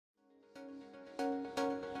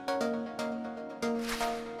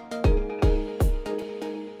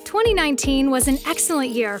2019 was an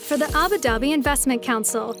excellent year for the Abu Dhabi Investment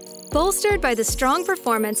Council, bolstered by the strong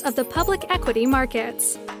performance of the public equity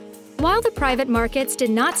markets. While the private markets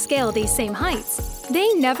did not scale these same heights,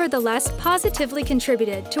 they nevertheless positively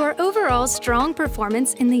contributed to our overall strong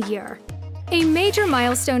performance in the year. A major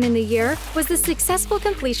milestone in the year was the successful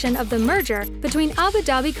completion of the merger between Abu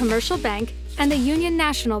Dhabi Commercial Bank and the Union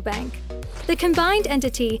National Bank. The combined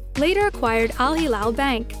entity later acquired Al Hilal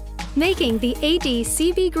Bank, making the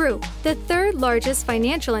ADCB Group the third largest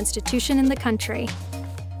financial institution in the country.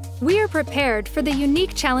 We are prepared for the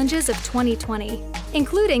unique challenges of 2020,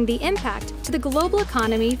 including the impact to the global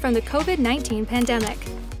economy from the COVID-19 pandemic.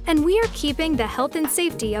 And we are keeping the health and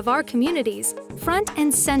safety of our communities front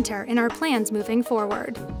and center in our plans moving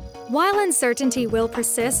forward. While uncertainty will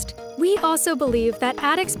persist, we also believe that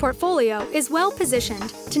ADDIC's portfolio is well positioned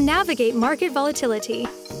to navigate market volatility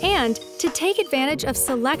and to take advantage of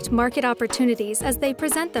select market opportunities as they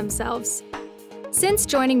present themselves. Since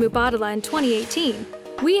joining Mubadala in 2018,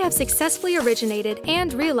 we have successfully originated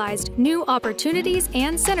and realized new opportunities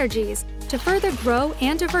and synergies to further grow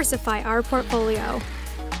and diversify our portfolio.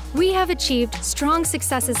 We have achieved strong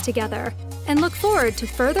successes together and look forward to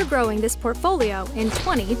further growing this portfolio in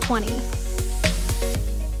 2020.